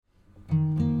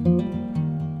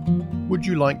Would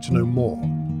you like to know more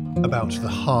about the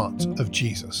heart of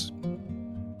Jesus?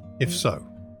 If so,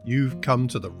 you've come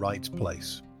to the right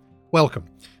place. Welcome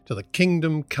to the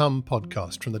Kingdom Come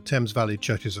podcast from the Thames Valley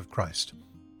Churches of Christ.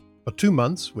 For 2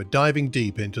 months, we're diving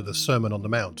deep into the Sermon on the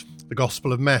Mount, the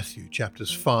Gospel of Matthew,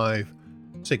 chapters 5,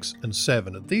 6, and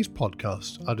 7. And these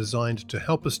podcasts are designed to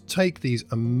help us take these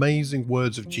amazing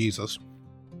words of Jesus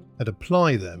and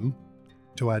apply them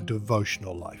to our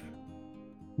devotional life.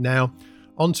 Now,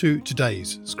 on to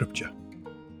today's scripture.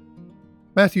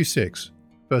 Matthew 6,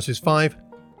 verses 5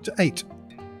 to 8.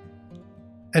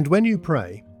 And when you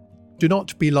pray, do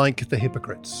not be like the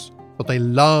hypocrites, for they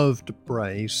love to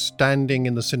pray, standing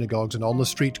in the synagogues and on the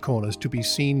street corners to be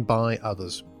seen by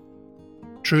others.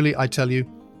 Truly, I tell you,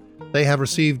 they have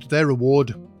received their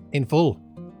reward in full.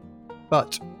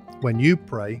 But when you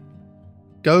pray,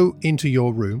 go into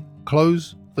your room,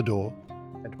 close the door,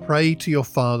 and pray to your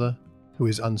Father who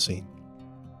is unseen.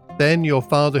 Then your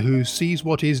Father who sees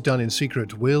what is done in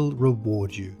secret will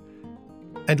reward you.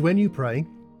 And when you pray,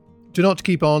 do not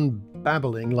keep on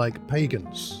babbling like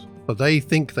pagans, for they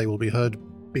think they will be heard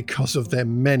because of their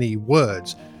many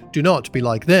words. Do not be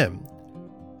like them,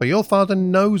 for your Father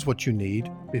knows what you need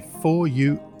before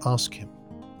you ask Him.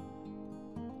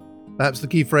 Perhaps the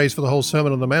key phrase for the whole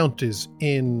Sermon on the Mount is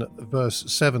in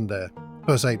verse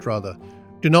 8 rather.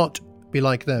 Do not be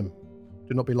like them.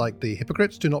 Do not be like the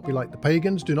hypocrites. Do not be like the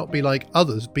pagans. Do not be like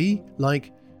others. Be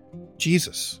like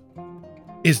Jesus,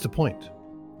 is the point.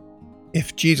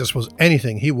 If Jesus was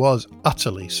anything, he was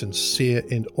utterly sincere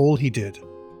in all he did.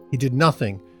 He did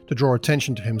nothing to draw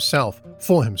attention to himself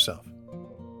for himself.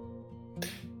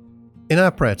 In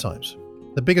our prayer times,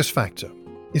 the biggest factor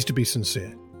is to be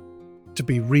sincere, to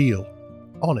be real,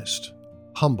 honest,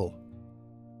 humble,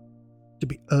 to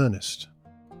be earnest,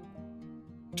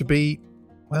 to be,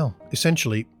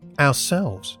 essentially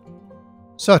ourselves.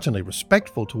 Certainly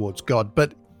respectful towards God,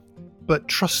 but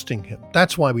trusting Him.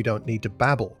 That's why we don't need to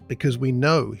babble, because we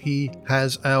know He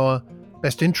has our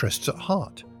best interests at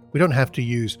heart. We don't have to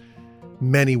use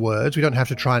many words. We don't have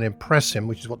to try and impress Him,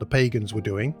 which is what the pagans were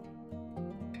doing.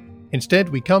 Instead,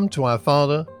 we come to our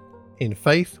Father in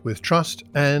faith, with trust,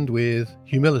 and with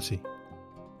humility.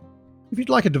 If you'd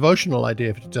like a devotional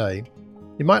idea for today,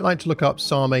 you might like to look up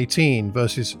Psalm 18,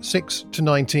 verses 6 to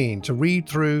 19, to read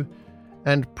through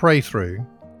and pray through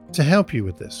to help you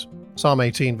with this. Psalm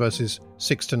 18, verses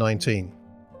 6 to 19.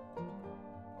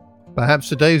 Perhaps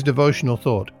today's devotional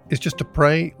thought is just to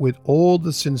pray with all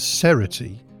the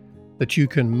sincerity that you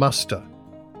can muster,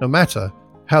 no matter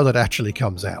how that actually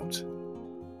comes out.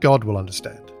 God will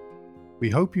understand. We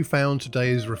hope you found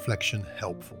today's reflection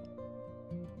helpful.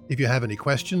 If you have any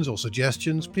questions or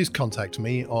suggestions, please contact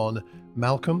me on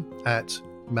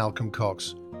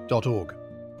malcolm@malcolmcox.org.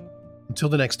 Until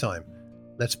the next time,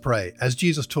 let's pray. As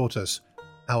Jesus taught us,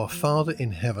 Our Father in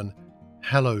heaven,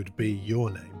 hallowed be your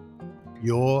name.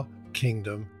 Your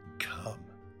kingdom come.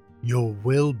 Your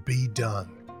will be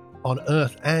done on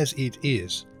earth as it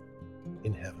is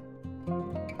in heaven.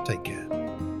 Take care.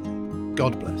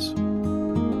 God bless.